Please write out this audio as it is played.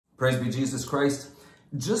Praise be Jesus Christ.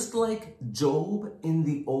 Just like Job in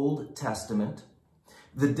the Old Testament,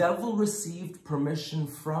 the devil received permission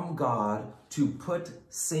from God to put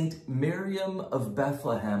Saint Miriam of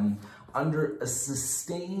Bethlehem under a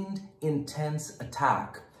sustained, intense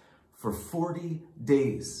attack for 40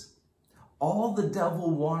 days. All the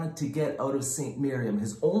devil wanted to get out of Saint Miriam,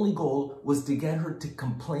 his only goal was to get her to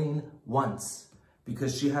complain once,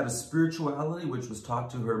 because she had a spirituality which was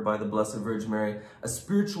taught to her by the Blessed Virgin Mary, a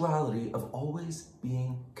spirituality of always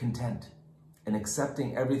being content and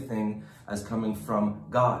accepting everything as coming from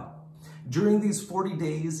God. During these 40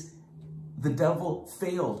 days, the devil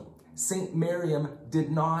failed. Saint Miriam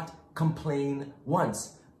did not complain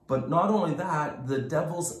once. But not only that, the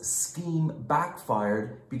devil's scheme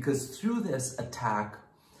backfired, because through this attack,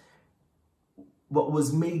 what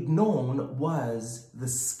was made known was the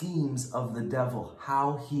schemes of the devil,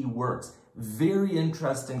 how he works. Very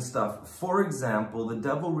interesting stuff. For example, the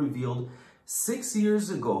devil revealed 6 years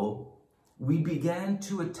ago, we began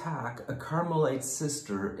to attack a Carmelite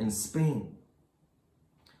sister in Spain.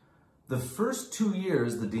 The first 2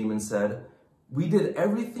 years, the demon said, we did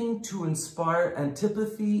everything to inspire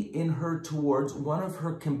antipathy in her towards one of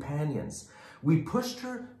her companions. We pushed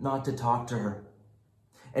her not to talk to her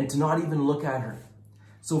and to not even look at her.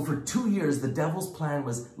 So for 2 years, the devil's plan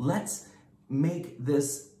was, let's make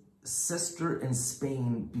this sister in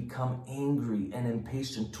Spain become angry and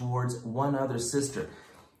impatient towards one other sister.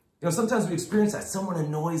 You know, sometimes we experience that. Someone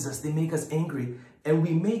annoys us, they make us angry, and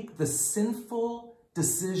we make the sinful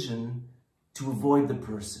decision to avoid the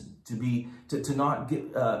person, to not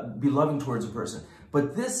be loving towards a person.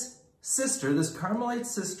 But this sister, this Carmelite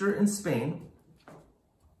sister in Spain,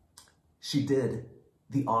 she did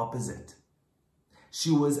the opposite.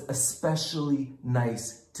 She was especially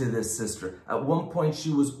nice to this sister. At one point, she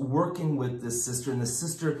was working with this sister, and the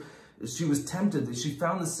sister, she was tempted. She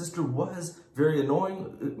found the sister was very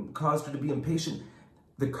annoying, it caused her to be impatient.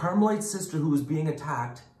 The Carmelite sister who was being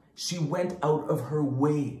attacked, she went out of her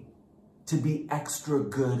way to be extra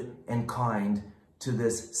good and kind to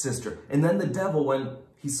this sister. And then the devil, when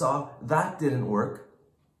he saw that didn't work,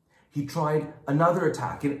 he tried another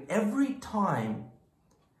attack. And every time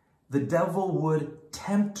the devil would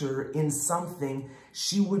tempt her in something,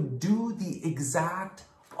 she would do the exact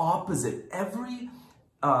opposite. Every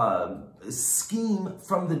scheme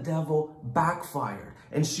from the devil backfired,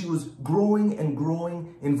 and she was growing and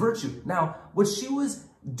growing in virtue. Now, what she was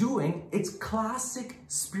doing, it's classic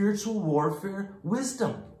spiritual warfare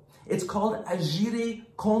wisdom. It's called agire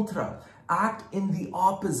contra, act in the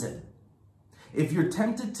opposite. If you're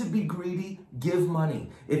tempted to be greedy, give money.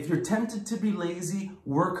 If you're tempted to be lazy,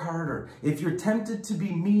 work harder. If you're tempted to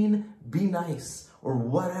be mean, be nice, or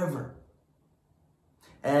whatever.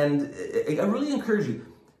 And I really encourage you.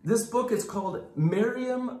 This book is called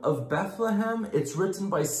Miriam of Bethlehem. It's written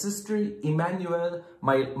by Sister Emmanuel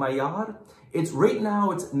Maillard. It's right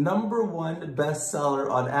now, it's #1 bestseller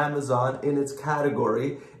on Amazon in its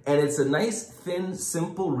category. And it's a nice, thin,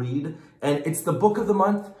 simple read. And it's the book of the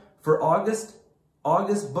month for August.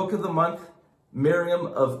 August book of the month, Miriam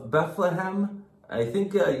of Bethlehem. I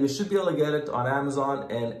think you should be able to get it on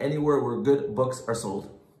Amazon and anywhere where good books are sold.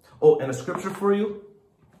 Oh, and a scripture for you.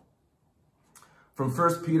 From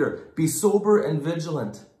 1 Peter, be sober and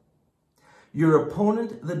vigilant. Your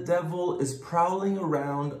opponent, the devil, is prowling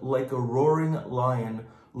around like a roaring lion,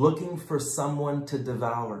 looking for someone to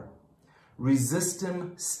devour. Resist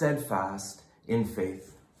him steadfast in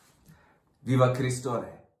faith. Viva Cristo Re.